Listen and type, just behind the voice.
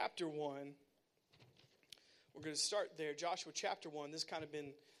chapter 1. We're going to start there. Joshua chapter 1. This has kind of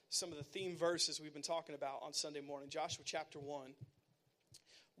been some of the theme verses we've been talking about on Sunday morning. Joshua chapter 1.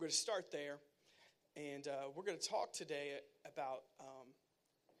 We're going to start there. And we're going to talk today about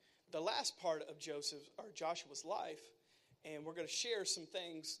the last part of Joshua's life. And we're going to share some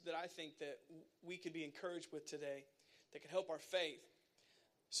things that I think that we could be encouraged with today that could help our faith.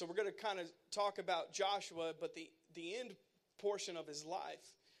 So we're going to kind of talk about Joshua, but the end portion of his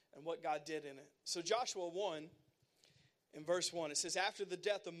life and what God did in it. So Joshua 1, in verse 1, it says, "After the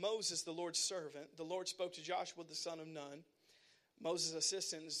death of Moses, the Lord's servant, the Lord spoke to Joshua, the son of Nun, Moses'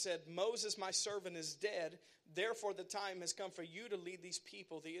 assistant, and said, 'Moses, my servant, is dead. Therefore the time has come for you to lead these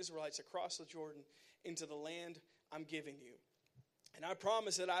people, the Israelites, across the Jordan into the land I'm giving you. And I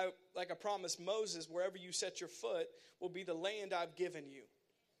promise that like I promised Moses, wherever you set your foot will be the land I've given you.'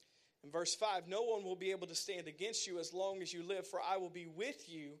 In verse 5, 'No one will be able to stand against you as long as you live, for I will be with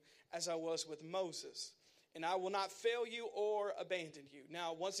you as I was with Moses. And I will not fail you or abandon you.'"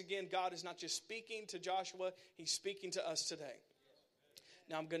 Now, once again, God is not just speaking to Joshua, he's speaking to us today.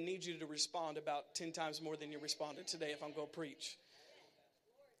 Now, I'm going to need you to respond about 10 times more than you responded today if I'm going to preach.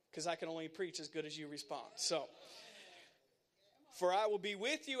 Because I can only preach as good as you respond. So, "For I will be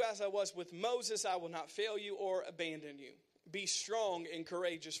with you as I was with Moses. I will not fail you or abandon you. Be strong and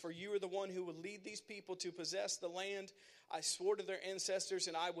courageous, for you are the one who will lead these people to possess the land I swore to their ancestors,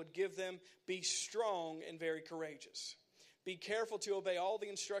 and I would give them. Be strong and very courageous. Be careful to obey all the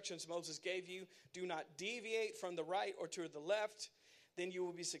instructions Moses gave you. Do not deviate from the right or to the left. Then you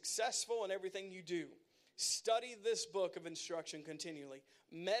will be successful in everything you do. Study this book of instruction continually.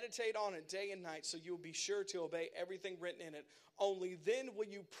 Meditate on it day and night, so you will be sure to obey everything written in it. Only then will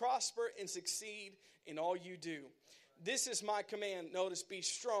you prosper and succeed in all you do. This is my command." Notice, be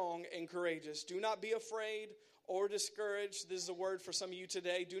strong and courageous. "Do not be afraid or discouraged." This is a word for some of you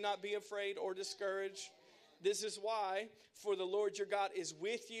today. Do not be afraid or discouraged. "This is why, for the Lord your God is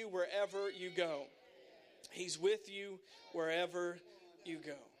with you wherever you go." He's with you wherever you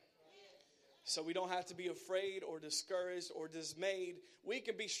go. So we don't have to be afraid or discouraged or dismayed. We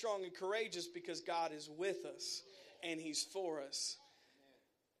can be strong and courageous because God is with us and he's for us.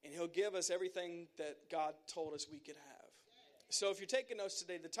 And he'll give us everything that God told us we could have. So if you're taking notes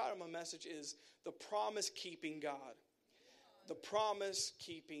today, the title of my message is The Promise-Keeping God. The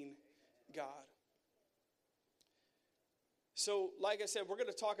Promise-Keeping God. So like I said, we're going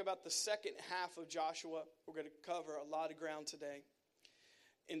to talk about the second half of Joshua. We're going to cover a lot of ground today.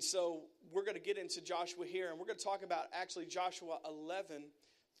 And so we're going to get into Joshua here, and we're going to talk about actually Joshua 11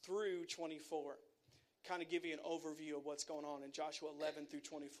 through 24. Kind of give you an overview of what's going on in Joshua 11 through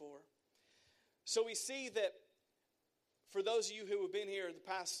 24. So we see that for those of you who have been here the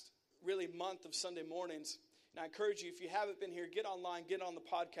past really month of Sunday mornings, and I encourage you, if you haven't been here, get online, get on the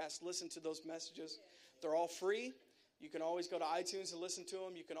podcast, listen to those messages. They're all free. You can always go to iTunes and listen to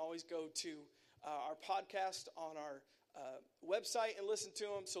them. You can always go to our podcast on our website and listen to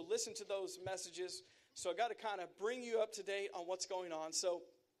them. So listen to those messages. So I got to kind of bring you up to date on what's going on. So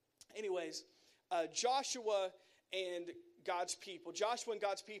anyways, Joshua and God's people. Joshua and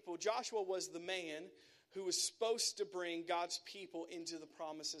God's people. Joshua was the man who was supposed to bring God's people into the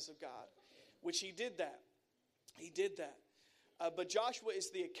promises of God, which he did that. He did that. But Joshua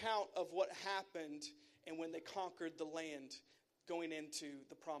is the account of what happened and when they conquered the land going into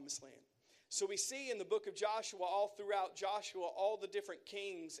the promised land. So we see in the book of Joshua, all throughout Joshua, all the different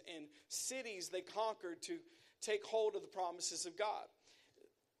kings and cities they conquered to take hold of the promises of God.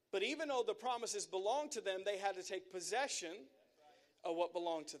 But even though the promises belonged to them, they had to take possession of what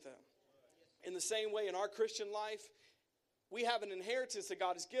belonged to them. In the same way, in our Christian life, we have an inheritance that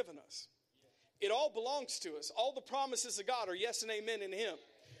God has given us. It all belongs to us. All the promises of God are yes and amen in him.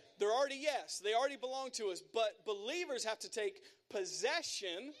 They're already yes. They already belong to us. But believers have to take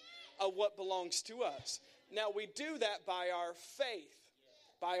possession of what belongs to us. Now, we do that by our faith.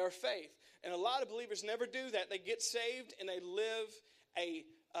 By our faith. And a lot of believers never do that. They get saved and they live a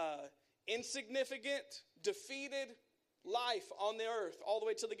insignificant, defeated life on the earth all the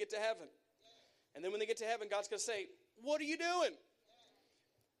way till they get to heaven. And then when they get to heaven, God's going to say, "What are you doing?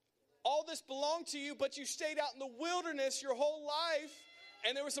 All this belonged to you, but you stayed out in the wilderness your whole life,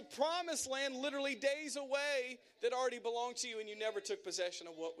 and there was a promised land literally days away that already belonged to you, and you never took possession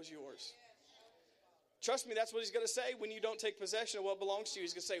of what was yours." Trust me, that's what he's going to say when you don't take possession of what belongs to you.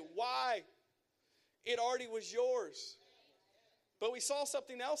 He's going to say, "Why? It already was yours." But we saw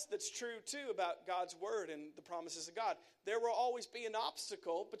something else that's true, too, about God's word and the promises of God. There will always be an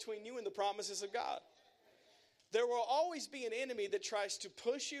obstacle between you and the promises of God. There will always be an enemy that tries to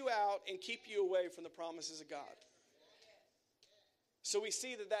push you out and keep you away from the promises of God. So we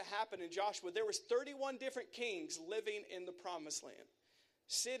see that happened in Joshua. There was 31 different kings living in the promised land.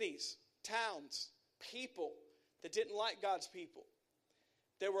 Cities, towns, people that didn't like God's people.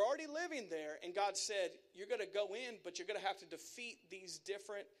 They were already living there, and God said, you're going to go in, but you're going to have to defeat these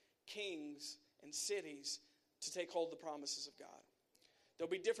different kings and cities to take hold of the promises of God.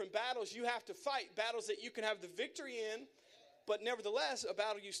 There'll be different battles you have to fight, battles that you can have the victory in, but nevertheless, a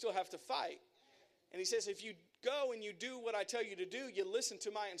battle you still have to fight. And he says, if you go and you do what I tell you to do, you listen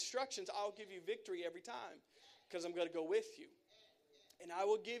to my instructions, I'll give you victory every time because I'm going to go with you. And I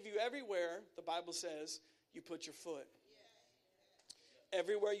will give you everywhere, the Bible says, you put your foot.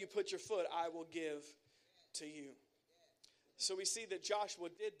 Everywhere you put your foot, I will give to you. So we see that Joshua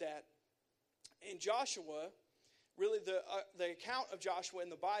did that. And Joshua, really the account of Joshua in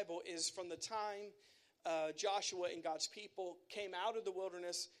the Bible is from the time Joshua and God's people came out of the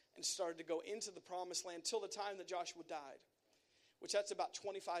wilderness and started to go into the promised land till the time that Joshua died, which that's about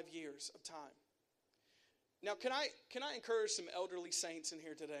 25 years of time. Now, can I encourage some elderly saints in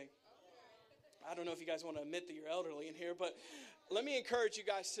here today? I don't know if you guys want to admit that you're elderly in here, but let me encourage you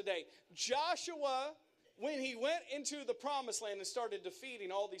guys today. Joshua, when he went into the promised land and started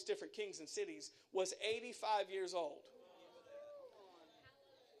defeating all these different kings and cities, was 85 years old.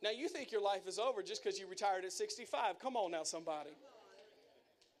 Now, you think your life is over just because you retired at 65. Come on now, somebody.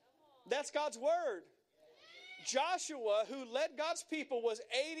 That's God's word. Joshua, who led God's people, was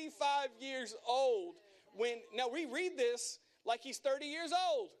 85 years old. Now we read this like he's 30 years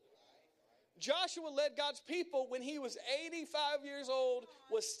old. Joshua led God's people when he was 85 years old,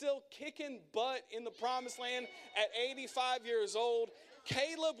 was still kicking butt in the promised land at 85 years old.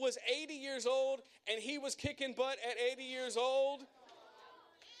 Caleb was 80 years old, and he was kicking butt at 80 years old.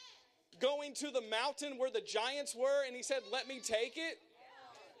 Going to the mountain where the giants were, and he said, let me take it.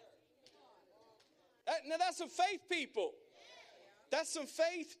 Now that's some faith people. That's some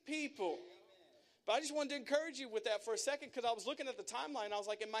faith people. But I just wanted to encourage you with that for a second because I was looking at the timeline. I was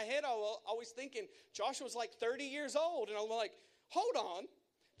like, in my head, I was always thinking Joshua was like 30 years old. And I'm like, hold on.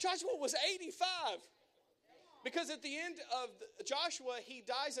 Joshua was 85. Because at the end of Joshua, he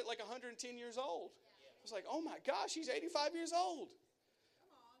dies at like 110 years old. I was like, oh my gosh, he's 85 years old.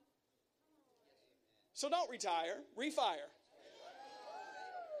 So don't retire, refire.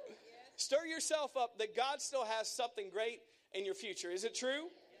 Stir yourself up that God still has something great in your future. Is it true?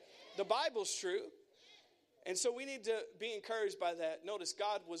 The Bible's true. And so we need to be encouraged by that. Notice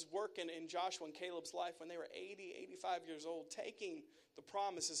God was working in Joshua and Caleb's life when they were 80, 85 years old, taking the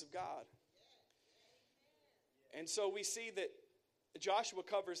promises of God. And so we see that Joshua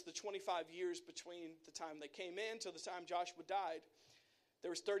covers the 25 years between the time they came in till the time Joshua died.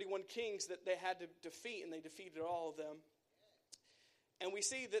 There was 31 kings that they had to defeat, and they defeated all of them. And we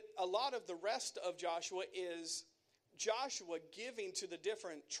see that a lot of the rest of Joshua is Joshua giving to the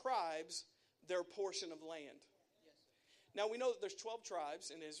different tribes their portion of land. Now we know that there's 12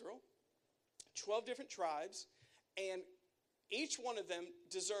 tribes in Israel, 12 different tribes, and each one of them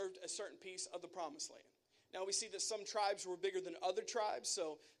deserved a certain piece of the promised land. Now we see that some tribes were bigger than other tribes,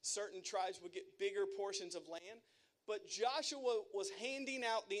 so certain tribes would get bigger portions of land. But Joshua was handing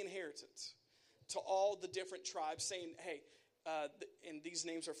out the inheritance to all the different tribes, saying, hey, and these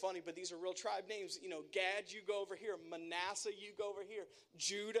names are funny, but these are real tribe names. You know, Gad, you go over here. Manasseh, you go over here.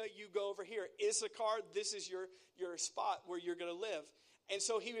 Judah, you go over here. Issachar, this is your spot where you're going to live. And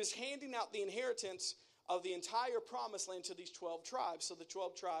so he was handing out the inheritance of the entire promised land to these 12 tribes. So the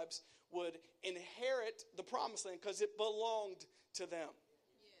 12 tribes would inherit the promised land because it belonged to them.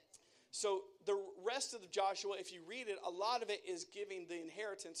 So the rest of Joshua, if you read it, a lot of it is giving the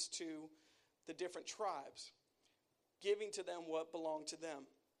inheritance to the different tribes, giving to them what belonged to them.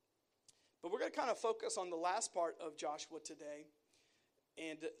 But we're going to kind of focus on the last part of Joshua today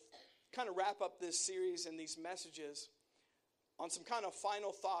and kind of wrap up this series and these messages on some kind of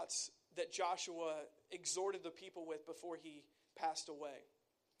final thoughts that Joshua exhorted the people with before he passed away.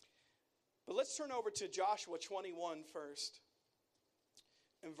 But let's turn over to Joshua 21 first.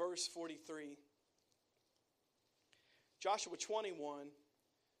 In verse 43. Joshua 21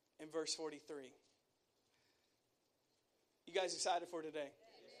 and verse 43. You guys excited for today? Amen.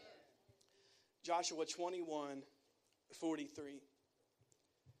 Joshua 21, 43.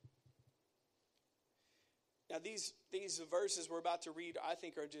 Now these verses we're about to read, I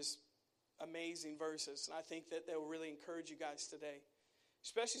think, are just amazing verses. And I think that they will really encourage you guys today.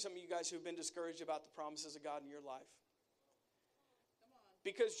 Especially some of you guys who have been discouraged about the promises of God in your life.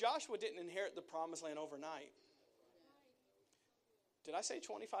 Because Joshua didn't inherit the promised land overnight. Did I say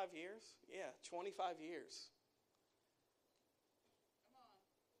 25 years? Yeah, 25 years.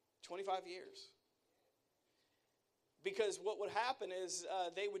 25 years. Because what would happen is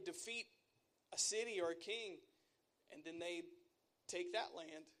they would defeat a city or a king, and then they'd take that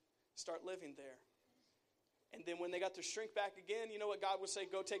land, start living there. And then when they got their strength back again, you know what God would say?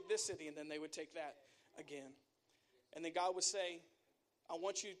 Go take this city, and then they would take that again. And then God would say, I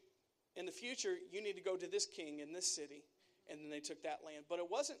want you, in the future, you need to go to this king in this city. And then they took that land. But it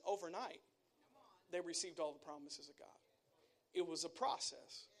wasn't overnight they received all the promises of God. It was a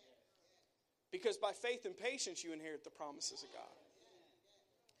process. Because by faith and patience, you inherit the promises of God.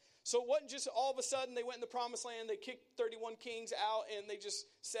 So it wasn't just all of a sudden they went in the promised land, they kicked 31 kings out, and they just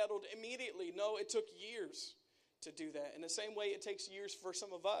settled immediately. No, it took years to do that. In the same way, it takes years for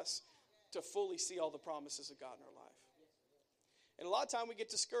some of us to fully see all the promises of God in our life. And a lot of time we get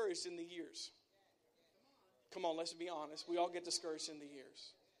discouraged in the years. Come on, let's be honest. We all get discouraged in the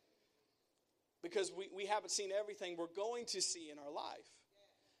years. Because we haven't seen everything we're going to see in our life.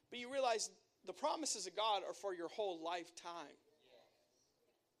 But you realize the promises of God are for your whole lifetime.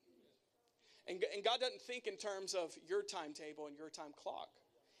 And God doesn't think in terms of your timetable and your time clock.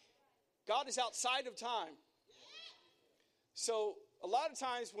 God is outside of time. So a lot of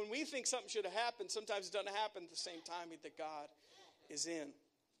times when we think something should have happened, sometimes it doesn't happen at the same time that God is in.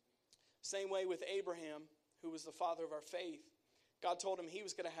 Same way with Abraham, who was the father of our faith. God told him he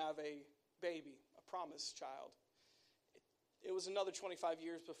was going to have a baby, a promised child. It was another 25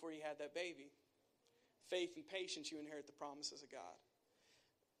 years before he had that baby. Faith and patience, you inherit the promises of God.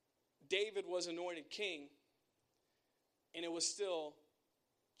 David was anointed king, and it was still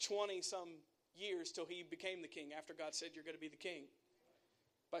 20-some years till he became the king after God said you're going to be the king.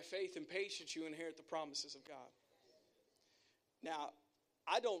 By faith and patience, you inherit the promises of God. Now,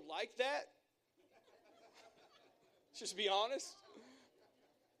 I don't like that. Just be honest.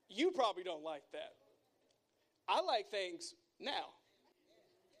 You probably don't like that. I like things now.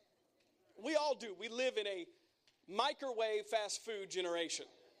 We all do. We live in a microwave fast food generation.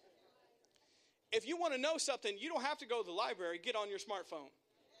 If you want to know something, you don't have to go to the library. Get on your smartphone.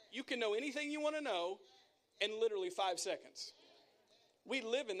 You can know anything you want to know in literally 5 seconds. We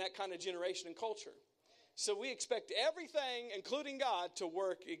live in that kind of generation and culture. So we expect everything, including God, to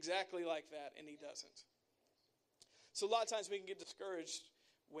work exactly like that, and he doesn't. So a lot of times we can get discouraged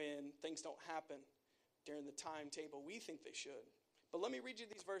when things don't happen during the timetable we think they should. But let me read you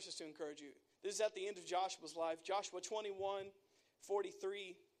these verses to encourage you. This is at the end of Joshua's life. Joshua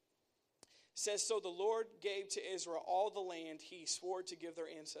 21:43 says, So the Lord gave to Israel all the land he swore to give their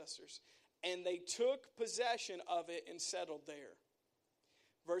ancestors, and they took possession of it and settled there.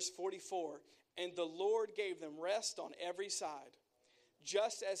 Verse 44, And the Lord gave them rest on every side,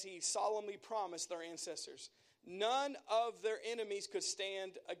 just as he solemnly promised their ancestors. None of their enemies could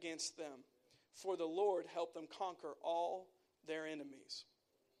stand against them, for the Lord helped them conquer all their enemies.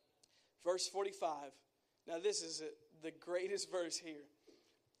 Verse 45. Now this is the greatest verse here.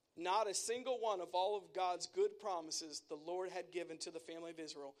 Not a single one of all of God's good promises the Lord had given to the family of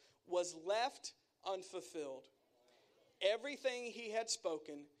Israel was left unfulfilled. Everything he had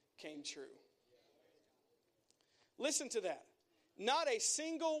spoken came true. Listen to that. Not a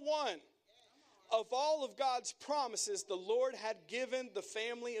single one of all of God's promises the Lord had given the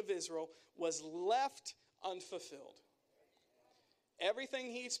family of Israel was left unfulfilled.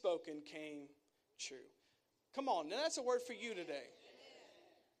 Everything he'd spoken came true. Come on, now that's a word for you today.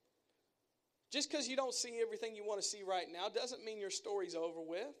 Just because you don't see everything you want to see right now doesn't mean your story's over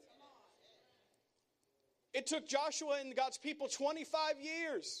with. It took Joshua and God's people 25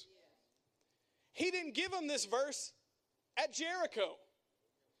 years. He didn't give them this verse at Jericho.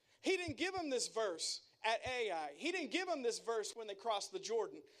 He didn't give them this verse at Ai. He didn't give them this verse when they crossed the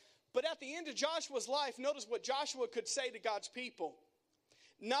Jordan. But at the end of Joshua's life, notice what Joshua could say to God's people.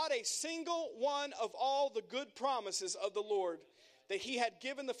 Not a single one of all the good promises of the Lord that he had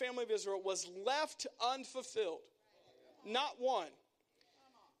given the family of Israel was left unfulfilled. Not one.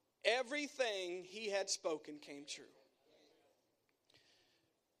 Everything he had spoken came true.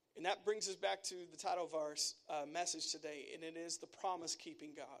 And that brings us back to the title of our message today, and it is the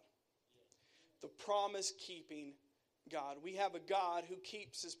promise-keeping God. The promise-keeping God. We have a God who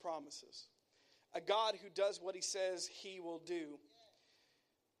keeps his promises. A God who does what he says he will do.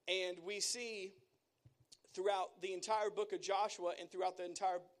 And we see throughout the entire book of Joshua and throughout the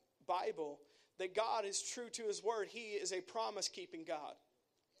entire Bible that God is true to his word. He is a promise-keeping God.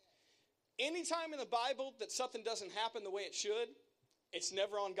 Anytime in the Bible that something doesn't happen the way it should, it's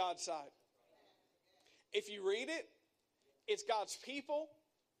never on God's side. If you read it, it's God's people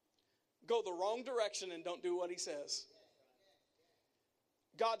go the wrong direction and don't do what he says.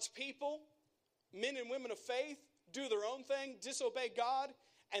 God's people, men and women of faith, do their own thing, disobey God,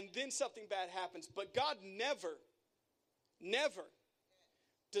 and then something bad happens. But God never never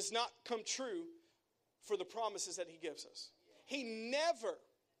does not come true for the promises that he gives us. He never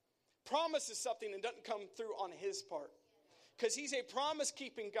promises something and doesn't come through on his part, because he's a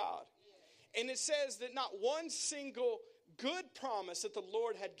promise-keeping God. And it says that not one single good promise that the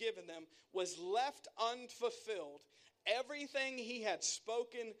Lord had given them was left unfulfilled. Everything he had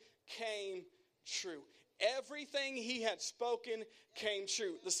spoken came true. Everything he had spoken came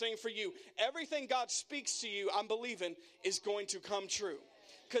true. The same for you. Everything God speaks to you, I'm believing, is going to come true,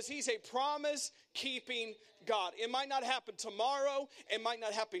 because he's a promise-keeping God. It might not happen tomorrow. It might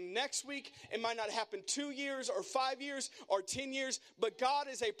not happen next week. It might not happen 2 years or 5 years or 10 years. But God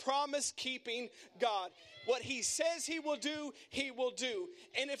is a promise-keeping God. What he says he will do, he will do.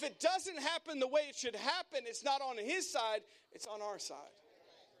 And if it doesn't happen the way it should happen, it's not on his side, it's on our side.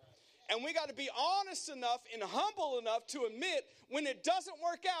 And we got to be honest enough and humble enough to admit when it doesn't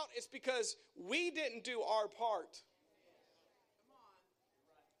work out, it's because we didn't do our part.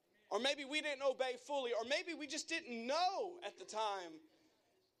 Or maybe we didn't obey fully. Or maybe we just didn't know at the time.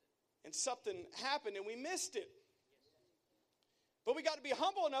 And something happened and we missed it. But we got to be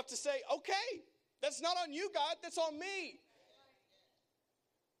humble enough to say, okay, that's not on you, God. That's on me.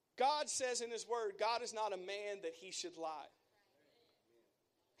 God says in his word, God is not a man that he should lie.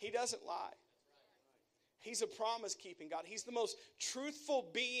 He doesn't lie. He's a promise-keeping God. He's the most truthful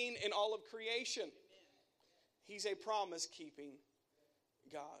being in all of creation. He's a promise-keeping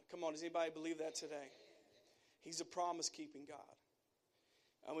God. Come on, does anybody believe that today? He's a promise-keeping God.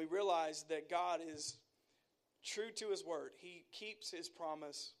 And we realize that God is true to his word. He keeps his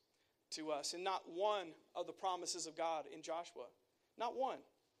promise to us. And not one of the promises of God in Joshua, not one,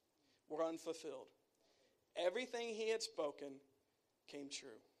 were unfulfilled. Everything he had spoken came true.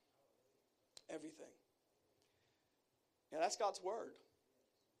 Everything. Now that's God's word.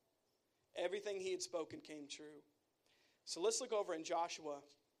 Everything he had spoken came true. So let's look over in Joshua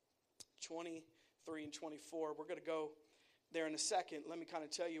 23 and 24. We're going to go there in a second. Let me kind of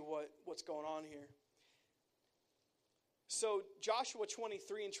tell you what's going on here. So Joshua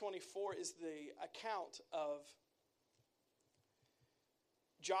 23 and 24 is the account of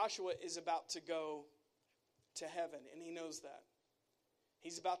Joshua is about to go to heaven, and he knows that.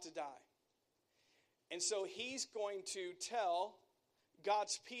 He's about to die. And so he's going to tell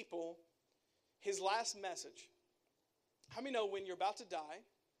God's people his last message. How many know when you're about to die,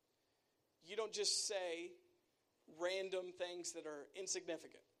 you don't just say random things that are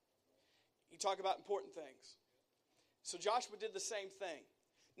insignificant? You talk about important things. So Joshua did the same thing.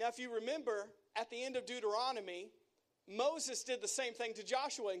 Now, if you remember, at the end of Deuteronomy, Moses did the same thing to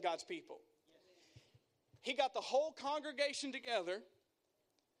Joshua and God's people. He got the whole congregation together,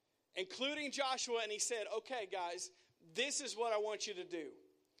 including Joshua, and he said, okay, guys, this is what I want you to do.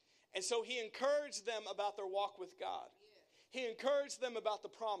 And so he encouraged them about their walk with God. He encouraged them about the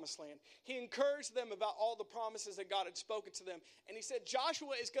promised land. He encouraged them about all the promises that God had spoken to them. And he said,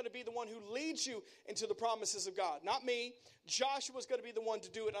 Joshua is going to be the one who leads you into the promises of God. Not me. Joshua is going to be the one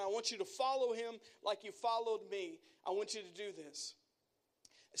to do it. And I want you to follow him like you followed me. I want you to do this.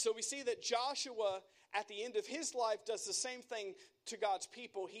 So we see that Joshua, at the end of his life, does the same thing to God's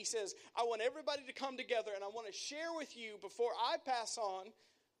people. He says, I want everybody to come together, and I want to share with you before I pass on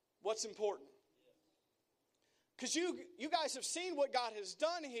what's important. Because you guys have seen what God has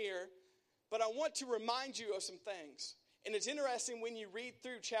done here, but I want to remind you of some things. And it's interesting when you read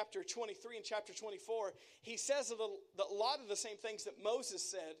through chapter 23 and chapter 24, he says a lot of the same things that Moses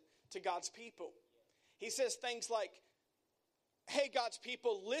said to God's people. He says things like, hey, God's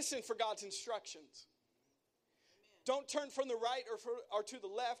people, listen for God's instructions. Amen. Don't turn from the right or to the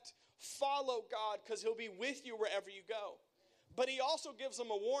left. Follow God, because he'll be with you wherever you go. But he also gives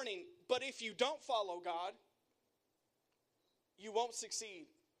them a warning. But if you don't follow God, you won't succeed.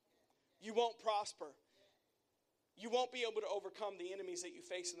 You won't prosper. You won't be able to overcome the enemies that you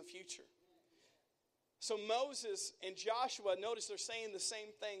face in the future. So Moses and Joshua, notice they're saying the same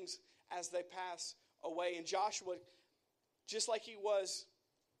things as they pass away. And Joshua, just like he was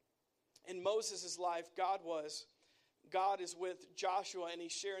in Moses' life, God is with Joshua, and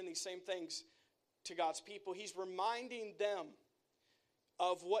he's sharing these same things to God's people. He's reminding them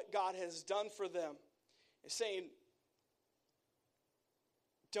of what God has done for them. He's saying,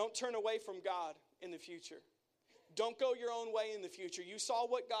 don't turn away from God in the future. Don't go your own way in the future. You saw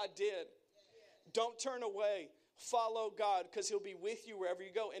what God did. Don't turn away. Follow God, because he'll be with you wherever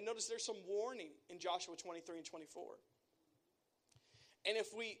you go. And notice there's some warning in Joshua 23 and 24. And if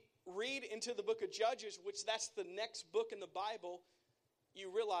we read into the book of Judges, which that's the next book in the Bible, you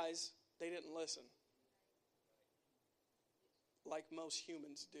realize they didn't listen. Like most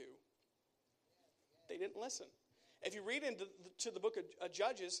humans do. They didn't listen. If you read into the book of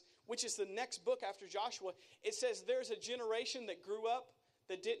Judges, which is the next book after Joshua, it says there's a generation that grew up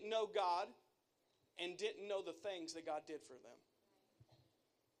that didn't know God and didn't know the things that God did for them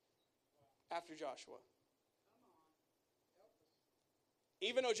after Joshua.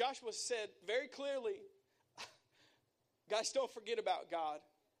 Even though Joshua said very clearly, guys, don't forget about God.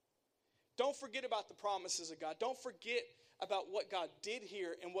 Don't forget about the promises of God. Don't forget about what God did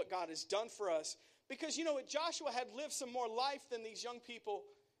here and what God has done for us. Because, you know, Joshua had lived some more life than these young people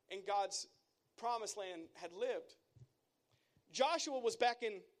in God's promised land had lived. Joshua was back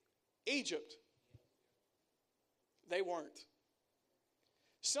in Egypt. They weren't.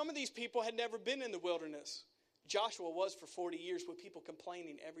 Some of these people had never been in the wilderness. Joshua was for 40 years with people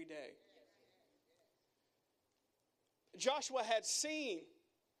complaining every day. Joshua had seen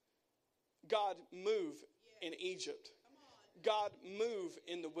God move in Egypt. God move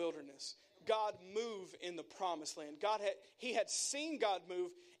in the wilderness. God move in the promised land. He had seen God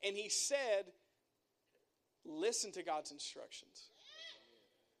move, and he said, listen to God's instructions.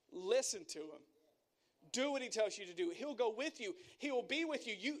 Listen to him. Do what he tells you to do. He'll go with you. He will be with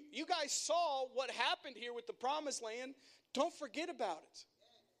you. You guys saw what happened here with the promised land. Don't forget about it.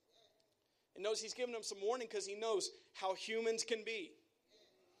 And notice he's giving them some warning because he knows how humans can be.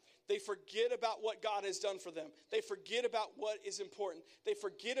 They forget about what God has done for them. They forget about what is important. They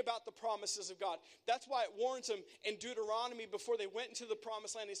forget about the promises of God. That's why it warns them in Deuteronomy before they went into the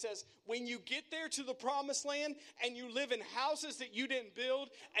promised land. He says, when you get there to the promised land and you live in houses that you didn't build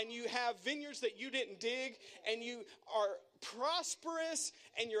and you have vineyards that you didn't dig and you are prosperous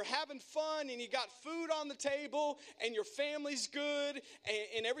and you're having fun and you got food on the table and your family's good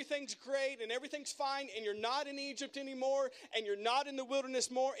and everything's great and everything's fine and you're not in Egypt anymore and you're not in the wilderness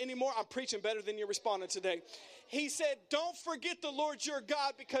anymore. I'm preaching better than you're responding today. He said, don't forget the Lord your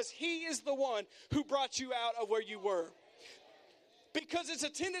God because he is the one who brought you out of where you were. Because it's a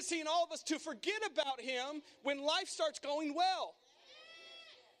tendency in all of us to forget about him when life starts going well.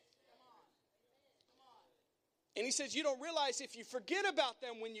 And he says, you don't realize if you forget about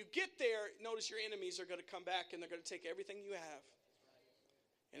them when you get there, notice your enemies are going to come back and they're going to take everything you have.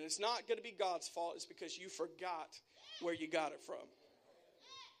 And it's not going to be God's fault. It's because you forgot where you got it from.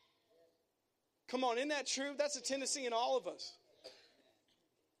 Come on, isn't that true? That's a tendency in all of us.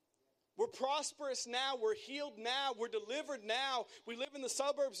 We're prosperous now. We're healed now. We're delivered now. We live in the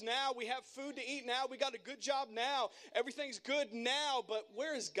suburbs now. We have food to eat now. We got a good job now. Everything's good now. But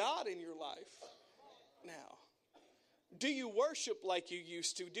where is God in your life now? Do you worship like you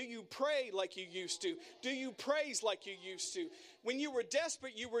used to? Do you pray like you used to? Do you praise like you used to? When you were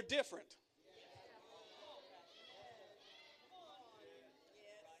desperate, you were different.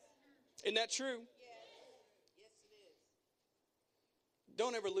 Isn't that true? Yes, it is.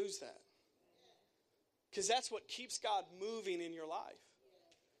 Don't ever lose that. Because that's what keeps God moving in your life.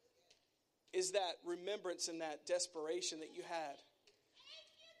 Is that remembrance and that desperation that you had.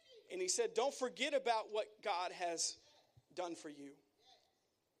 And he said, don't forget about what God has done for you.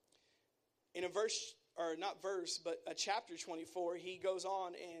 In a chapter 24, he goes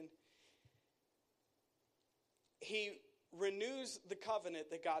on and he renews the covenant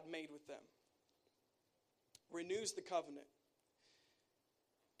that God made with them. Renews the covenant.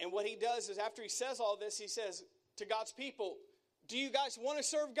 And what he does is after he says all this, he says to God's people, do you guys want to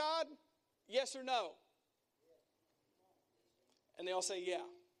serve God? Yes or no? And they all say, yeah.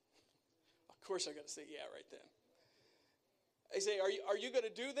 Of course I got to say yeah right then. They say, are you going to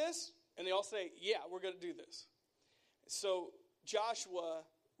do this? And they all say, yeah, we're going to do this. So Joshua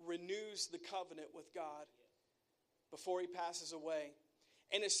renews the covenant with God before he passes away.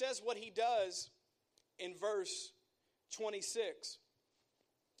 And it says what he does in verse 26.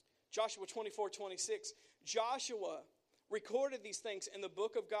 Joshua 24:26. Joshua recorded these things in the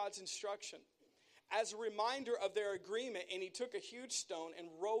book of God's instruction as a reminder of their agreement. And he took a huge stone and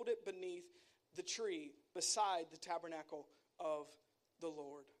rolled it beneath the tree beside the tabernacle of the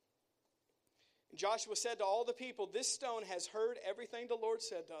Lord. And Joshua said to all the people, this stone has heard everything the Lord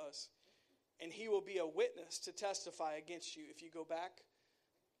said to us, and he will be a witness to testify against you if you go back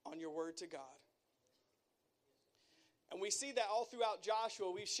on your word to God. And we see that all throughout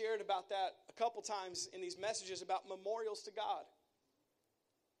Joshua. We've shared about that a couple times in these messages about memorials to God.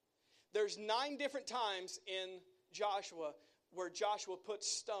 There's 9 different times in Joshua where Joshua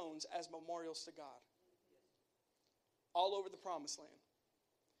puts stones as memorials to God. All over the promised land.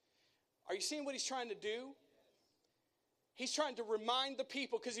 Are you seeing what he's trying to do? He's trying to remind the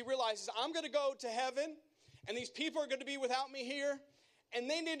people because he realizes I'm going to go to heaven and these people are going to be without me here. And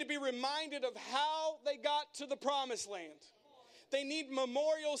they need to be reminded of how they got to the promised land. They need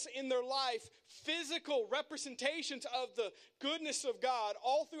memorials in their life, physical representations of the goodness of God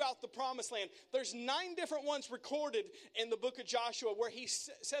all throughout the promised land. There's 9 different ones recorded in the book of Joshua where he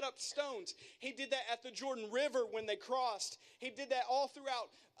set up stones. He did that at the Jordan River when they crossed. He did that all throughout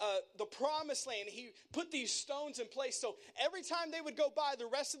the promised land. He put these stones in place. So every time they would go by the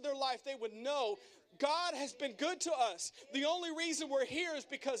rest of their life, they would know God has been good to us. The only reason we're here is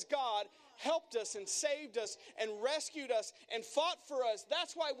because God helped us and saved us and rescued us and fought for us.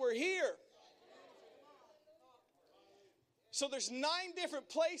 That's why we're here. So there's 9 different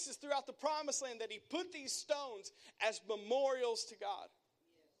places throughout the promised land that he put these stones as memorials to God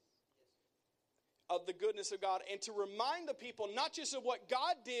of the goodness of God, and to remind the people not just of what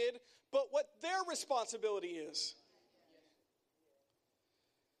God did, but what their responsibility is.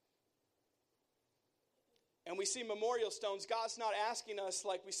 And we see memorial stones. God's not asking us,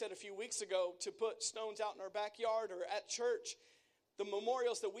 like we said a few weeks ago, to put stones out in our backyard or at church. The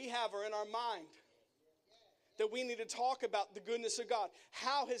memorials that we have are in our mind. That we need to talk about the goodness of God.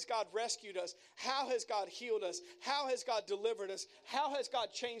 How has God rescued us? How has God healed us? How has God delivered us? How has God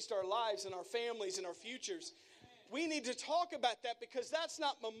changed our lives and our families and our futures? We need to talk about that, because that's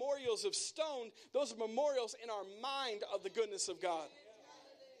not memorials of stone. Those are memorials in our mind of the goodness of God.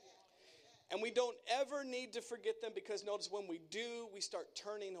 And we don't ever need to forget them, because notice when we do, we start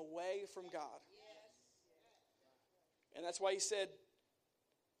turning away from God. And that's why he said,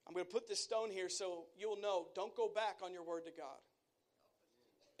 I'm going to put this stone here so you'll know, don't go back on your word to God.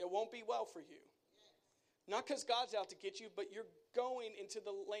 It won't be well for you. Not because God's out to get you, but you're going into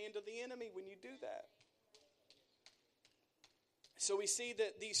the land of the enemy when you do that. So we see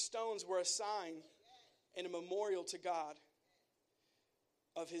that these stones were a sign and a memorial to God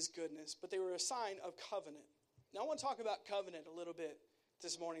of his goodness, but they were a sign of covenant. Now I want to talk about covenant a little bit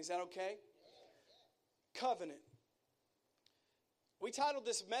this morning. Is that okay? Covenant. We titled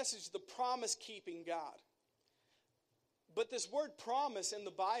this message, The Promise-Keeping God. But this word promise in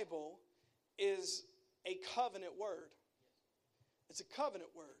the Bible is a covenant word. It's a covenant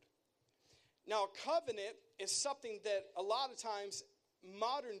word. Now, a covenant is something that a lot of times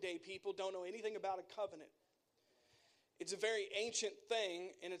modern day people don't know anything about a covenant. It's a very ancient thing,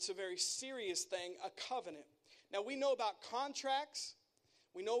 and it's a very serious thing, a covenant. Now, we know about contracts.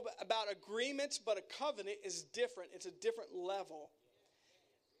 We know about agreements, but a covenant is different. It's a different level.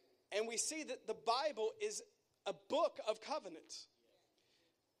 And we see that the Bible is a book of covenants.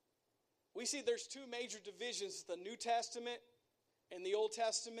 We see there's 2 major divisions, the New Testament and the Old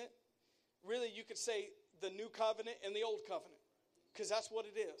Testament. Really, you could say the New Covenant and the Old Covenant, because that's what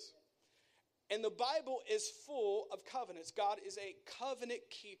it is. And the Bible is full of covenants. God is a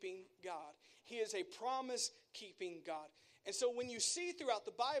covenant-keeping God. He is a promise-keeping God. And so when you see throughout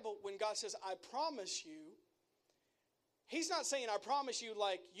the Bible, when God says, I promise you, he's not saying, I promise you,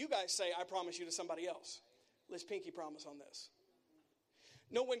 like you guys say, I promise you to somebody else. Let's pinky promise on this.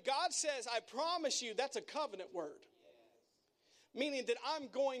 No, when God says, I promise you, that's a covenant word. Meaning that I'm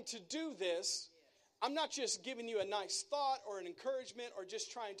going to do this. I'm not just giving you a nice thought or an encouragement or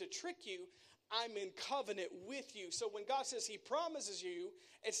just trying to trick you. I'm in covenant with you. So when God says he promises you,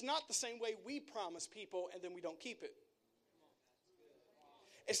 it's not the same way we promise people and then we don't keep it.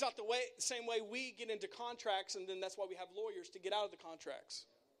 It's not the same way we get into contracts and then that's why we have lawyers to get out of the contracts.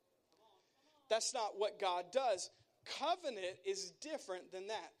 That's not what God does. Covenant is different than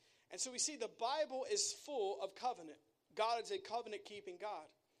that. And so we see the Bible is full of covenant. God is a covenant-keeping God.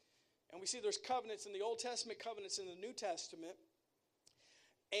 And we see there's covenants in the Old Testament, covenants in the New Testament.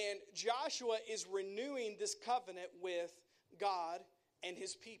 And Joshua is renewing this covenant with God and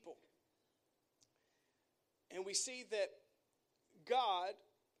his people. And we see that God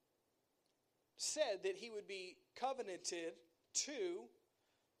said that he would be covenanted to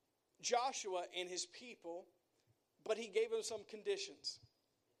Joshua and his people, but he gave them some conditions.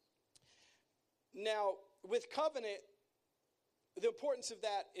 Now, with covenant, the importance of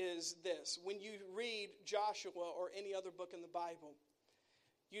that is this. When you read Joshua or any other book in the Bible,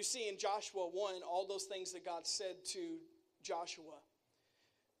 you see in Joshua 1 all those things that God said to Joshua.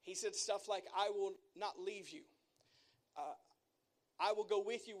 He said stuff like, I will not leave you. I will go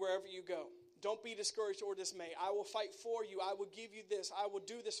with you wherever you go. Don't be discouraged or dismayed. I will fight for you. I will give you this. I will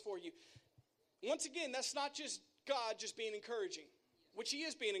do this for you. Once again, that's not just God just being encouraging, which he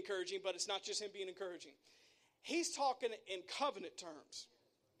is being encouraging, but it's not just him being encouraging. He's talking in covenant terms.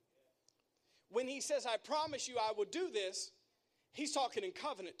 When he says, I promise you I will do this, he's talking in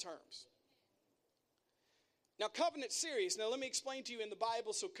covenant terms. Now, covenant's serious. Now, let me explain to you in the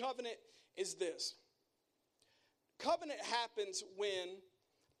Bible. So, covenant is this. Covenant happens when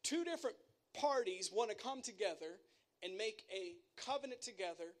 2 different parties want to come together and make a covenant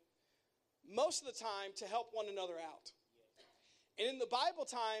together, most of the time to help one another out. And in the Bible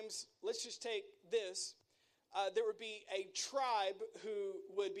times, let's just take this, there would be a tribe who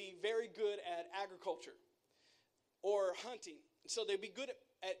would be very good at agriculture or hunting. So they'd be good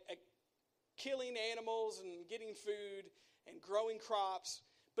at killing animals and getting food and growing crops.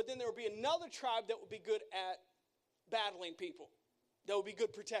 But then there would be another tribe that would be good at battling people. That would be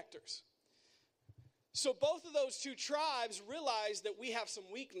good protectors. So both of those two tribes realize that we have some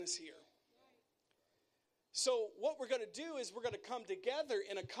weakness here. So what we're going to do is we're going to come together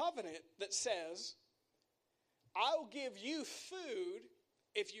in a covenant that says, I'll give you food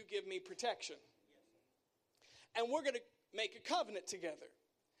if you give me protection. And we're going to make a covenant together.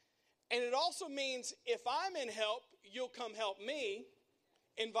 And it also means if I'm in help, you'll come help me,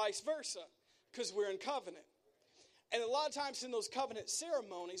 and vice versa, because we're in covenant. And a lot of times in those covenant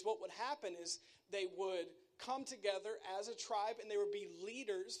ceremonies, what would happen is they would come together as a tribe, and there would be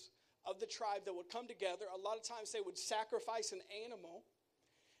leaders of the tribe that would come together. A lot of times they would sacrifice an animal.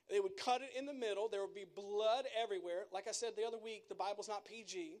 They would cut it in the middle. There would be blood everywhere. Like I said the other week, the Bible's not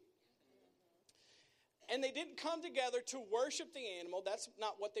PG. And they didn't come together to worship the animal. That's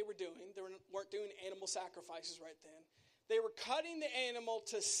not what they were doing. They weren't doing animal sacrifices right then. They were cutting the animal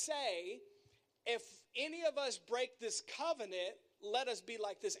to say, if any of us break this covenant, let us be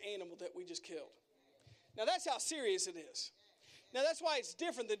like this animal that we just killed. Now that's how serious it is. Now that's why it's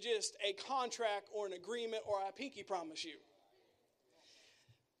different than just a contract or an agreement or I pinky promise you.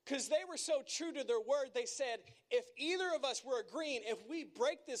 Because they were so true to their word, they said, if either of us were agreeing, if we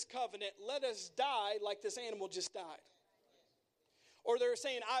break this covenant, let us die like this animal just died. Or they're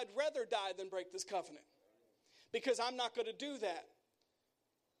saying, I'd rather die than break this covenant, because I'm not going to do that.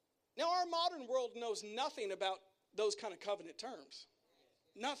 Now, our modern world knows nothing about those kind of covenant terms.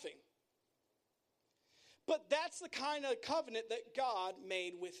 Nothing. But that's the kind of covenant that God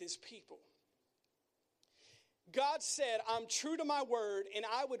made with his people. God said, I'm true to my word, and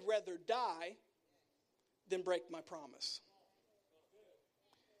I would rather die than break my promise.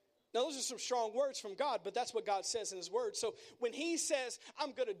 Now, those are some strong words from God, but that's what God says in his word. So when he says,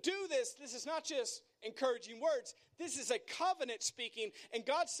 I'm going to do this, this is not just encouraging words. This is a covenant speaking, and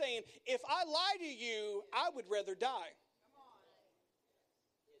God's saying, if I lie to you, I would rather die.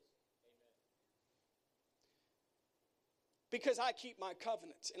 Because I keep my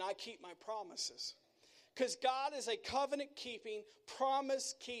covenants and I keep my promises. Because God is a covenant-keeping,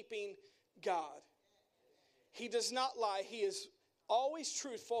 promise-keeping God. He does not lie. He is always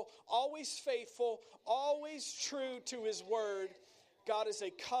truthful, always faithful, always true to his word. God is a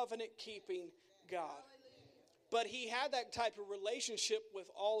covenant-keeping God. But he had that type of relationship with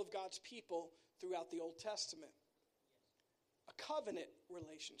all of God's people throughout the Old Testament. A covenant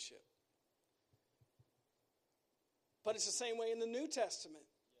relationship. But it's the same way in the New Testament.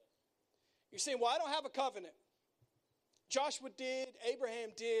 You're saying, well, I don't have a covenant. Joshua did, Abraham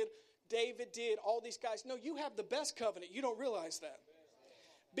did, David did, all these guys. No, you have the best covenant. You don't realize that.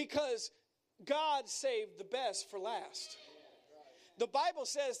 Because God saved the best for last. The Bible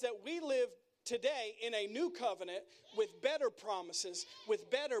says that we live today in a new covenant with better promises,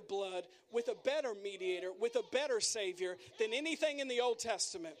 with better blood, with a better mediator, with a better Savior than anything in the Old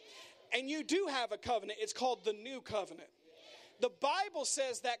Testament. And you do have a covenant. It's called the New Covenant. The Bible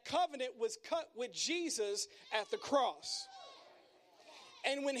says that covenant was cut with Jesus at the cross.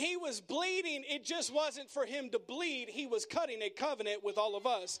 And when he was bleeding, it just wasn't for him to bleed. He was cutting a covenant with all of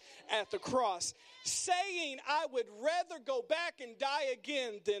us at the cross, saying, I would rather go back and die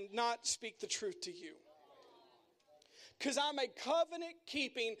again than not speak the truth to you. Because I'm a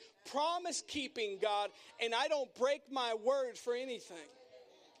covenant-keeping, promise-keeping God, and I don't break my word for anything.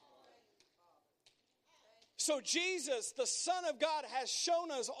 So Jesus, the Son of God, has shown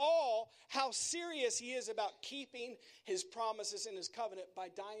us all how serious he is about keeping his promises in his covenant by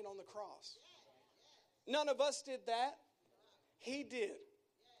dying on the cross. None of us did that. He did.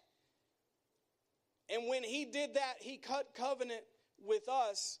 And when he did that, he cut covenant with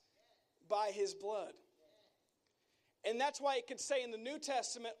us by his blood. And that's why it could say in the New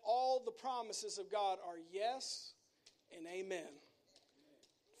Testament, all the promises of God are yes and amen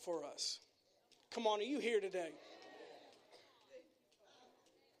for us. Come on, are you here today?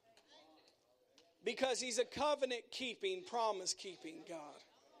 Because he's a covenant-keeping, promise-keeping God.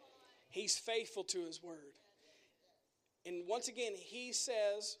 He's faithful to his word. And once again, he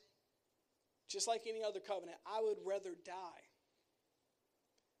says, just like any other covenant, I would rather die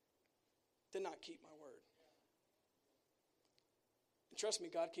than not keep my word. And trust me,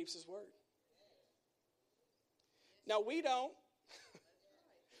 God keeps his word. Now, we don't,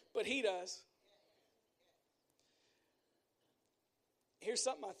 but he does. Here's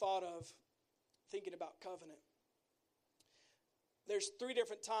something I thought of thinking about covenant. There's 3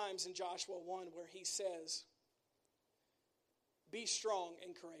 different times in Joshua 1 where he says, be strong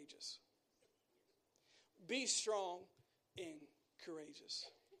and courageous. Be strong and courageous.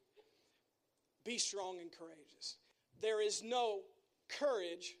 Be strong and courageous. There is no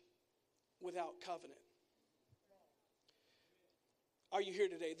courage without covenant. Are you here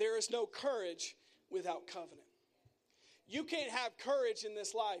today? There is no courage without covenant. You can't have courage in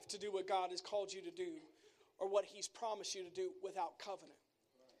this life to do what God has called you to do or what he's promised you to do without covenant.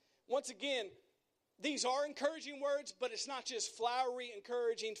 Once again, these are encouraging words, but it's not just flowery,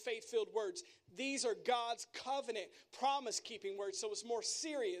 encouraging, faith-filled words. These are God's covenant, promise-keeping words, so it's more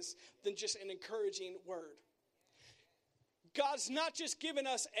serious than just an encouraging word. God's not just giving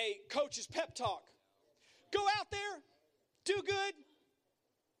us a coach's pep talk. Go out there, do good.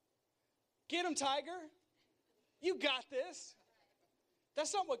 Get him, Tiger. You got this.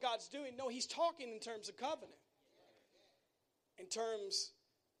 That's not what God's doing. No, he's talking in terms of covenant. In terms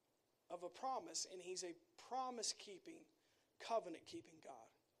of a promise. And he's a promise-keeping, covenant-keeping God.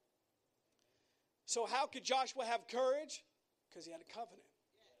 So how could Joshua have courage? Because he had a covenant.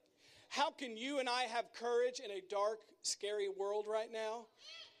 How can you and I have courage in a dark, scary world right now?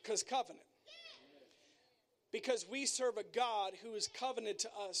 Because covenant. Because we serve a God who is covenanted to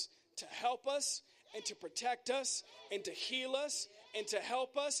us to help us and to protect us and to heal us and to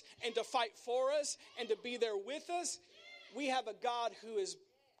help us and to fight for us and to be there with us. We have a God who is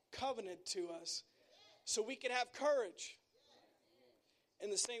covenanted to us so we can have courage. In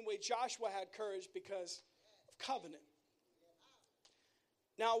the same way Joshua had courage because of covenant.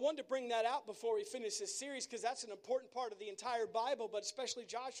 Now, I wanted to bring that out before we finish this series because that's an important part of the entire Bible, but especially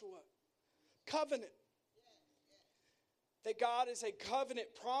Joshua. Covenant. That God is a covenant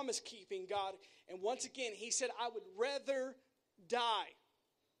promise-keeping God. And once again, he said, I would rather die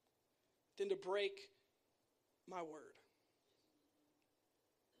than to break my word.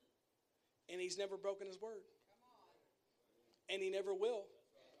 And he's never broken his word. And he never will.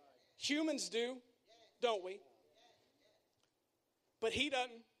 Humans do, don't we? But he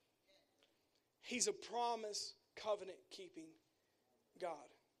doesn't. He's a promise, covenant-keeping God.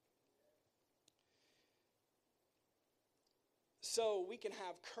 So we can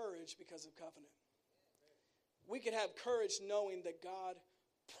have courage because of covenant. We can have courage knowing that God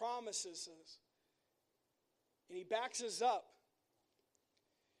promises us. And he backs us up.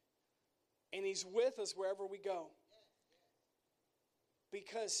 And he's with us wherever we go.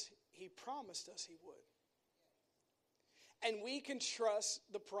 Because he promised us he would. And we can trust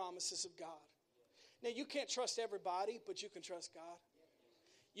the promises of God. Now, you can't trust everybody, but you can trust God.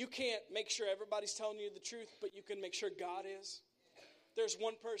 You can't make sure everybody's telling you the truth, but you can make sure God is. There's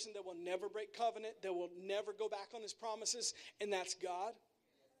one person that will never break covenant, that will never go back on his promises, and that's God.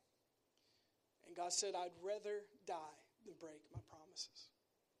 And God said, I'd rather die than break my promises.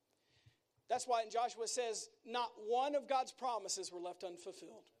 That's why in Joshua it says, not one of God's promises were left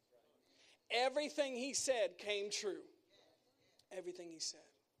unfulfilled. Everything he said came true. Everything he said.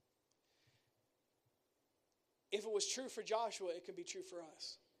 If it was true for Joshua, it can be true for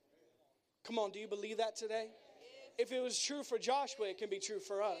us. Come on, do you believe that today? If it was true for Joshua, it can be true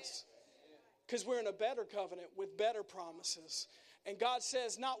for us. Because we're in a better covenant with better promises. And God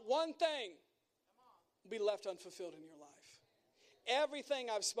says, not one thing will be left unfulfilled in your life. Everything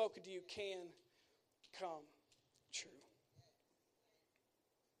I've spoken to you can come true.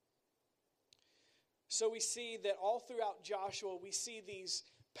 So we see that all throughout Joshua, we see these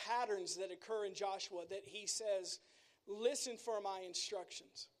patterns that occur in Joshua that he says, listen for my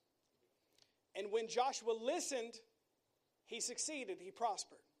instructions. And when Joshua listened, he succeeded, he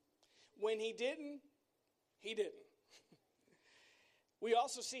prospered. When he didn't, he didn't. We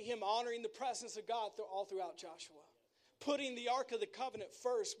also see him honoring the presence of God all throughout Joshua. Putting the Ark of the Covenant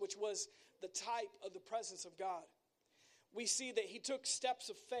first, which was the type of the presence of God. We see that he took steps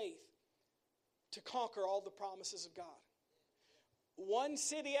of faith to conquer all the promises of God. One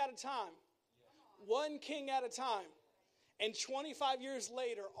city at a time. One king at a time. And 25 years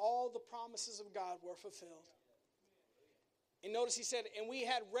later, all the promises of God were fulfilled. And notice he said, and we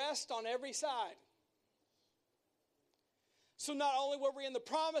had rest on every side. So not only were we in the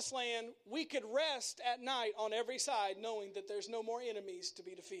promised land, we could rest at night on every side knowing that there's no more enemies to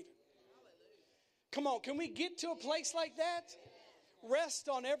be defeated. Come on, can we get to a place like that? Rest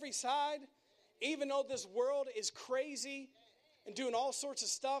on every side, even though this world is crazy and doing all sorts of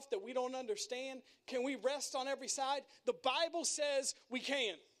stuff that we don't understand. Can we rest on every side? The Bible says we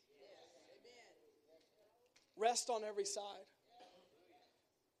can. Rest on every side.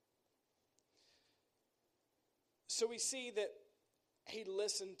 So we see that he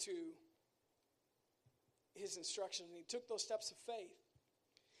listened to his instructions and he took those steps of faith.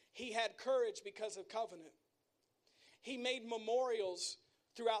 He had courage because of covenant. He made memorials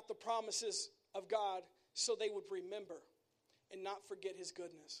throughout the promises of God so they would remember and not forget his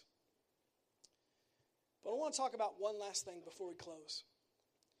goodness. But I want to talk about one last thing before we close.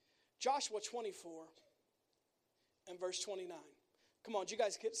 Joshua 24 and verse 29. Come on, did you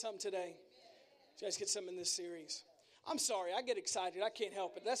guys get something today? Did you guys get something in this series? I'm sorry, I get excited. I can't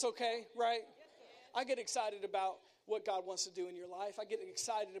help it. That's okay, right? I get excited about what God wants to do in your life. I get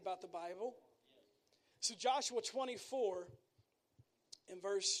excited about the Bible. So Joshua 24 and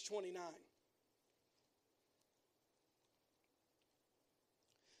verse 29.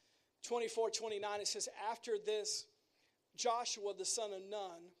 24:29, it says, after this, Joshua the son of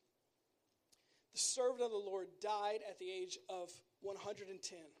Nun, the servant of the Lord, died at the age of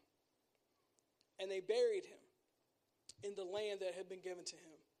 110. And they buried him in the land that had been given to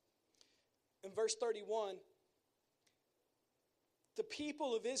him. In verse 31, the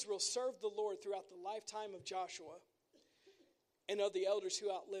people of Israel served the Lord throughout the lifetime of Joshua and of the elders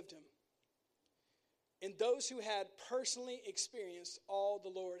who outlived him, and those who had personally experienced all the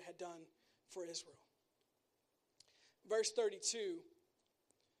Lord had done for Israel. Verse 32,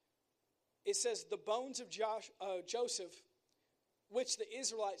 it says, the bones of Joseph, which the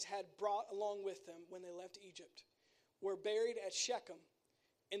Israelites had brought along with them when they left Egypt, were buried at Shechem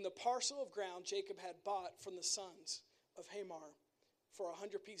in the parcel of ground Jacob had bought from the sons of Hamor for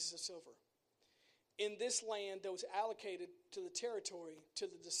 100 pieces of silver. In this land that was allocated to the territory to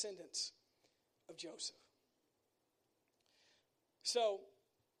the descendants of Joseph. So,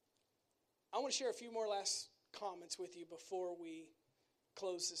 I want to share a few more last comments with you before we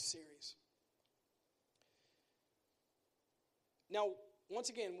close this series. Now, once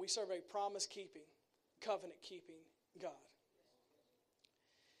again, we serve a promise-keeping, covenant-keeping God.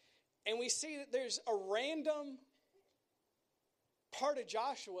 And we see that there's a random part of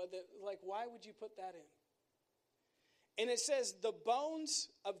Joshua that, like, why would you put that in? And it says, the bones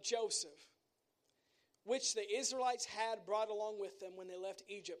of Joseph, which the Israelites had brought along with them when they left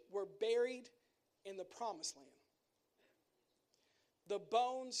Egypt, were buried in the promised land. The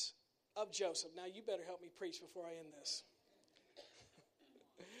bones of Joseph. Now, you better help me preach before I end this.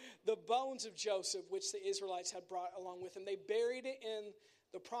 The bones of Joseph, which the Israelites had brought along with them, they buried it in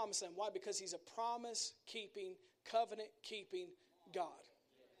the promised land. Why? Because he's a promise-keeping, covenant-keeping God.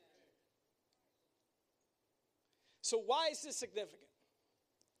 So why is this significant?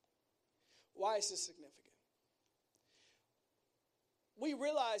 Why is this significant? We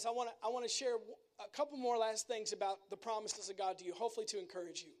realize, I want to share a couple more last things about the promises of God to you, hopefully to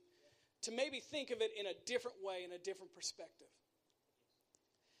encourage you, to maybe think of it in a different way, in a different perspective.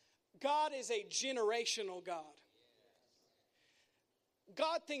 God is a generational God.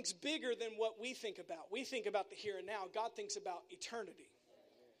 God thinks bigger than what we think about. We think about the here and now. God thinks about eternity.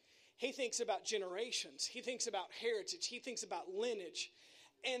 He thinks about generations. He thinks about heritage. He thinks about lineage.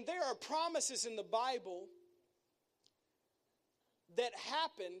 And there are promises in the Bible that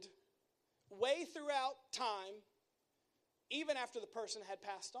happened way throughout time, even after the person had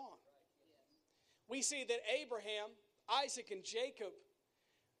passed on. We see that Abraham, Isaac, and Jacob,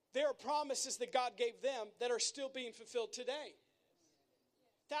 there are promises that God gave them that are still being fulfilled today.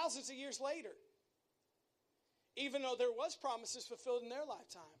 Thousands of years later. Even though there was promises fulfilled in their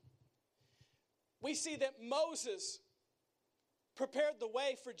lifetime. We see that Moses prepared the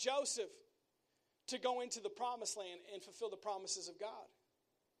way for Joseph to go into the promised land and fulfill the promises of God.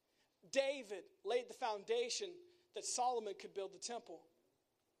 David laid the foundation that Solomon could build the temple.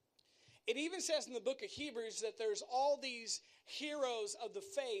 It even says in the book of Hebrews that there's all these heroes of the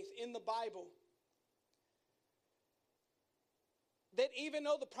faith in the Bible that even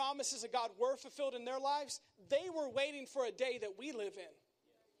though the promises of God were fulfilled in their lives, they were waiting for a day that we live in.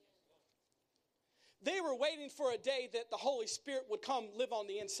 They were waiting for a day that the Holy Spirit would come live on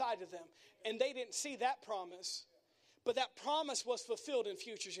the inside of them. And they didn't see that promise. But that promise was fulfilled in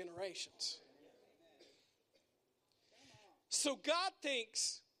future generations. So God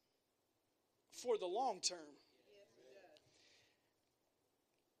thinks for the long term.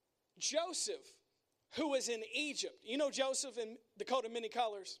 Joseph, who was in Egypt. You know Joseph in the coat of many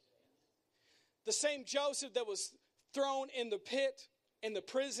colors? The same Joseph that was thrown in the pit, in the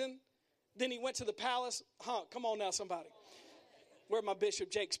prison. Then he went to the palace. Come on now, somebody. Where my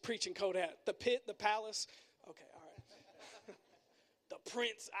Bishop Jake's preaching coat at? The pit, the palace. Okay, all right. The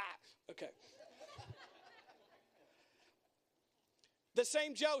prince. Okay. The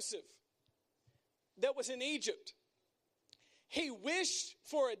same Joseph that was in Egypt. He wished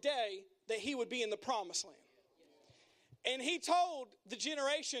for a day that he would be in the promised land. And he told the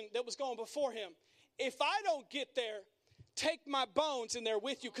generation that was going before him, if I don't get there, take my bones in there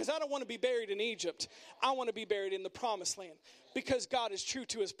with you, because I don't want to be buried in Egypt. I want to be buried in the promised land, because God is true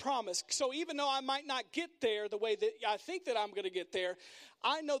to his promise. So even though I might not get there the way that I think that I'm going to get there,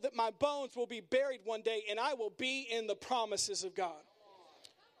 I know that my bones will be buried one day and I will be in the promises of God.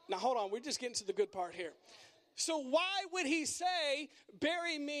 Now hold on, we're just getting to the good part here. So why would he say,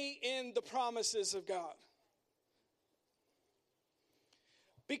 bury me in the promises of God?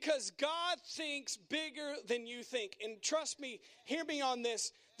 Because God thinks bigger than you think. And trust me, hear me on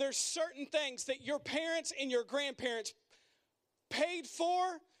this. There's certain things that your parents and your grandparents paid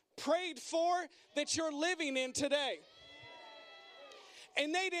for, prayed for, that you're living in today.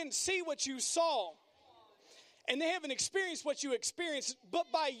 And they didn't see what you saw. And they haven't experienced what you experienced. But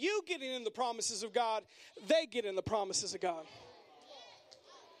by you getting in the promises of God, they get in the promises of God.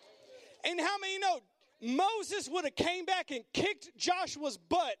 And how many know Moses would have came back and kicked Joshua's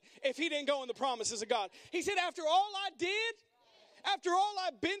butt if he didn't go in the promises of God? He said, after all I did, after all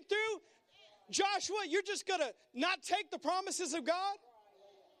I've been through, Joshua, you're just going to not take the promises of God?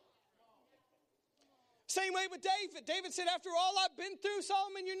 Same way with David. David said, after all I've been through,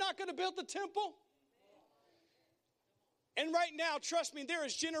 Solomon, you're not going to build the temple? And right now, trust me, there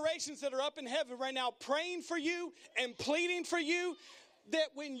is generations that are up in heaven right now praying for you and pleading for you, that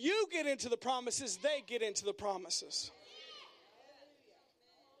when you get into the promises, they get into the promises.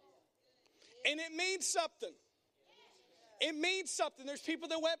 And it means something. It means something. There's people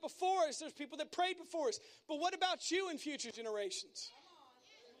that went before us. There's people that prayed before us. But what about you in future generations?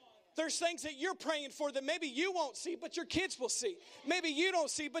 There's things that you're praying for that maybe you won't see, but your kids will see. Maybe you don't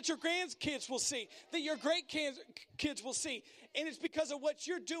see, but your grandkids will see. That your great kids will see. And it's because of what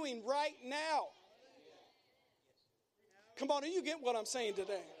you're doing right now. Come on, are you getting what I'm saying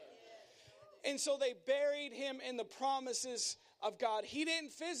today? And so they buried him in the promises of God. He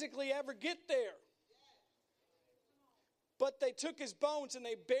didn't physically ever get there. But they took his bones and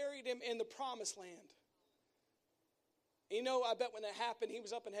they buried him in the promised land. You know, I bet when that happened, he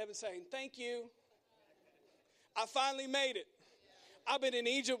was up in heaven saying, thank you. I finally made it. I've been in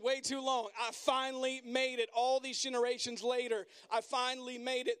Egypt way too long. I finally made it. All these generations later, I finally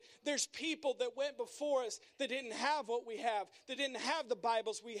made it. There's people that went before us that didn't have what we have, that didn't have the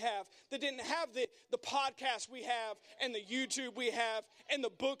Bibles we have, that didn't have the podcasts we have and the YouTube we have and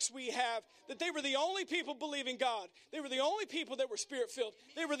the books we have, that they were the only people believing God. They were the only people that were spirit-filled.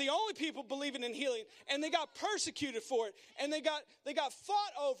 They were the only people believing in healing, and they got persecuted for it, and they got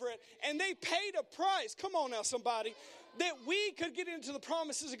fought over it, and they paid a price. Come on now, somebody. That we could get into the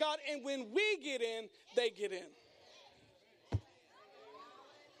promises of God, and when we get in, they get in.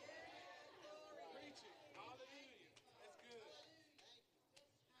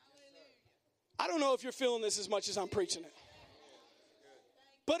 I don't know if you're feeling this as much as I'm preaching it.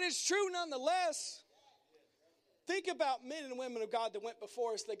 But it's true nonetheless. Think about men and women of God that went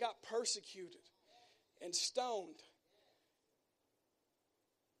before us. They got persecuted and stoned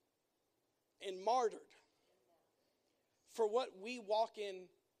and martyred for what we walk in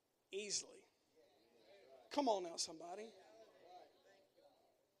easily. Come on now, somebody.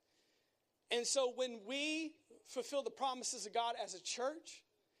 And so when we fulfill the promises of God as a church,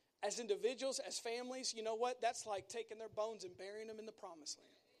 as individuals, as families, you know what? That's like taking their bones and burying them in the promised land.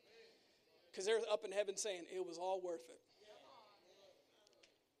 Because they're up in heaven saying it was all worth it.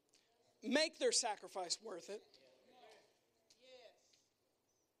 Make their sacrifice worth it.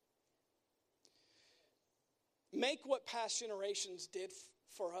 Make what past generations did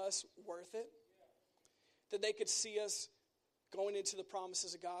for us worth it. That they could see us going into the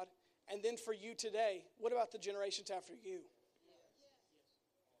promises of God. And then for you today, what about the generations after you?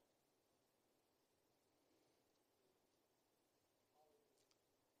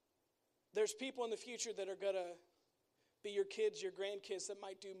 There's people in the future that are going to be your kids, your grandkids, that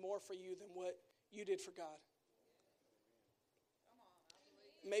might do more for you than what you did for God.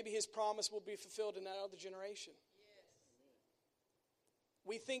 Maybe his promise will be fulfilled in that other generation.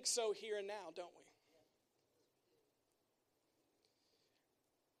 We think so here and now, don't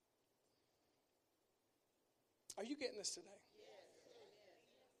we? Are you getting this today?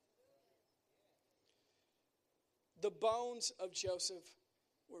 The bones of Joseph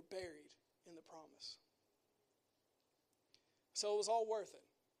were buried in the promise. So it was all worth it.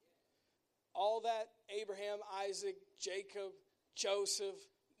 All that Abraham, Isaac, Jacob, Joseph,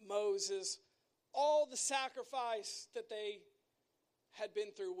 Moses, all the sacrifice that they had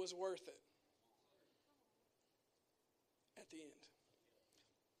been through was worth it at the end.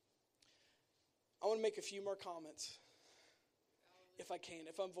 I want to make a few more comments, if I can,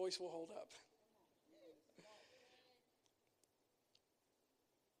 if my voice will hold up.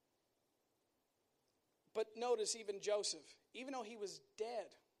 But notice even Joseph, even though he was dead,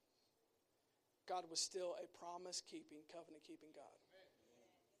 God was still a promise-keeping, covenant-keeping God.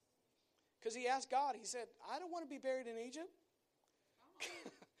 Because he asked God, he said, I don't want to be buried in Egypt.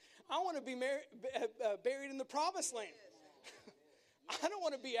 I want to be buried in the promised land. I don't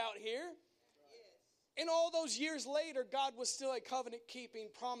want to be out here. And all those years later, God was still a covenant-keeping,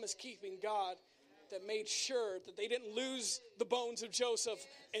 promise-keeping God that made sure that they didn't lose the bones of Joseph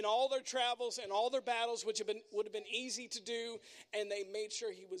in all their travels and all their battles, which would have been easy to do, and they made sure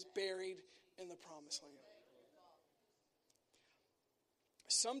he was buried in the promised land.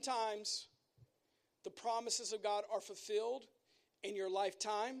 Sometimes the promises of God are fulfilled in your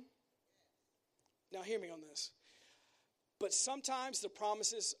lifetime. Now hear me on this. But sometimes the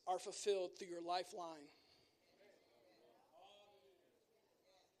promises are fulfilled through your lifeline.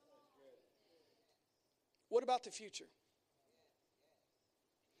 What about the future?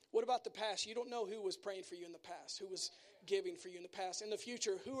 What about the past? You don't know who was praying for you in the past, who was giving for you in the past. In the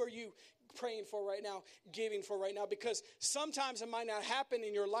future, who are you praying for right now, giving for right now? Because sometimes it might not happen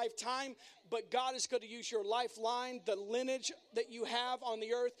in your lifetime, but God is going to use your lifeline, the lineage that you have on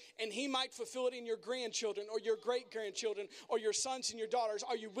the earth, and he might fulfill it in your grandchildren or your great-grandchildren or your sons and your daughters.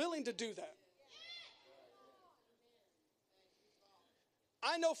 Are you willing to do that?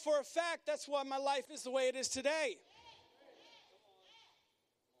 I know for a fact that's why my life is the way it is today.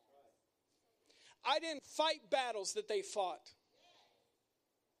 I didn't fight battles that they fought.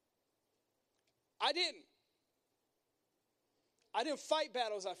 I didn't fight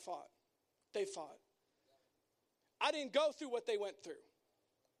battles they fought. I didn't go through what they went through.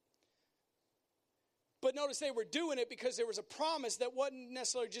 But notice they were doing it because there was a promise that wasn't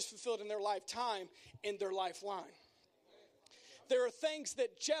necessarily just fulfilled in their lifetime, in their lifeline. There are things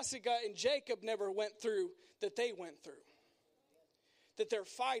that Jessica and Jacob never went through that they went through, that they're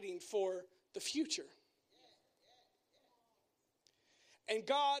fighting for the future. And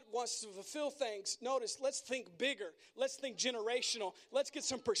God wants to fulfill things. Notice, let's think bigger. Let's think generational. Let's get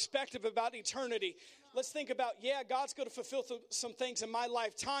some perspective about eternity. Let's think about, yeah, God's going to fulfill some things in my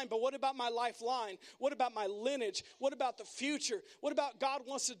lifetime, but what about my lifeline? What about my lineage? What about the future? What about God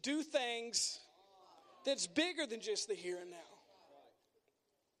wants to do things that's bigger than just the here and now?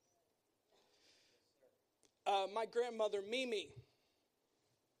 My grandmother, Mimi,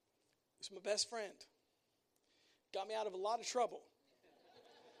 was my best friend. Got me out of a lot of trouble.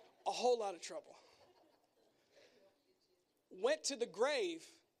 A whole lot of trouble. Went to the grave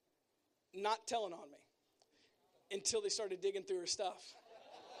not telling on me until they started digging through her stuff.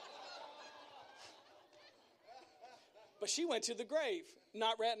 But she went to the grave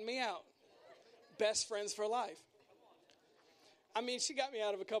not ratting me out. Best friends for life. I mean, she got me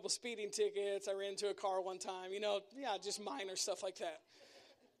out of a couple speeding tickets. I ran into a car one time. Just minor stuff like that.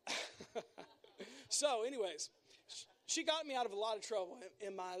 So, anyways, she got me out of a lot of trouble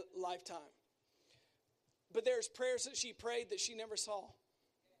in my lifetime. But there's prayers that she prayed that she never saw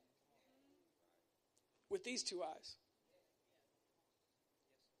with these two eyes.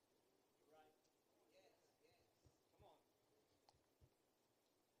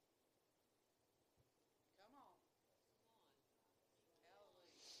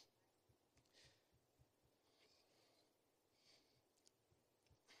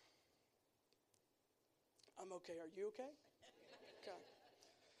 I'm okay. Are you okay?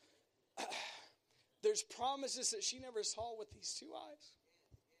 Okay. There's promises that she never saw with these two eyes.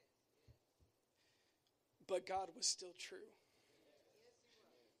 But God was still true.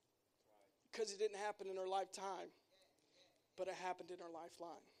 Because it didn't happen in her lifetime, but it happened in her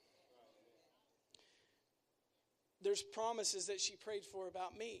lifeline. There's promises that she prayed for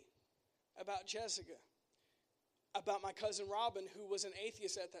about me, about Jessica, about my cousin Robin, who was an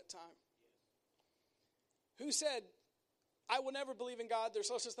atheist at that time. Who said, I will never believe in God. There's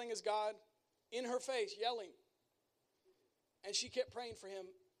no such thing as God. In her face, yelling. And she kept praying for him.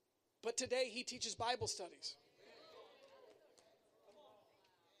 But today, he teaches Bible studies.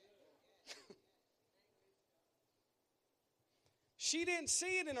 She didn't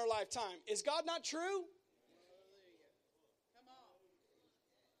see it in her lifetime. Is God not true?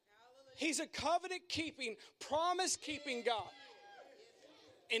 He's a covenant-keeping, promise-keeping God.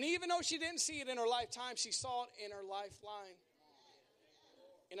 And even though she didn't see it in her lifetime, she saw it in her lifeline.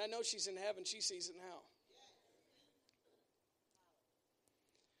 And I know she's in heaven. She sees it now.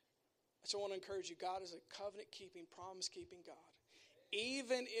 So I want to encourage you. God is a covenant-keeping, promise-keeping God.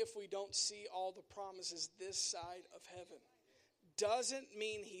 Even if we don't see all the promises this side of heaven, doesn't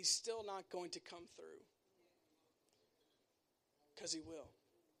mean he's still not going to come through. Because he will.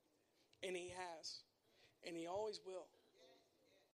 And he has. And he always will.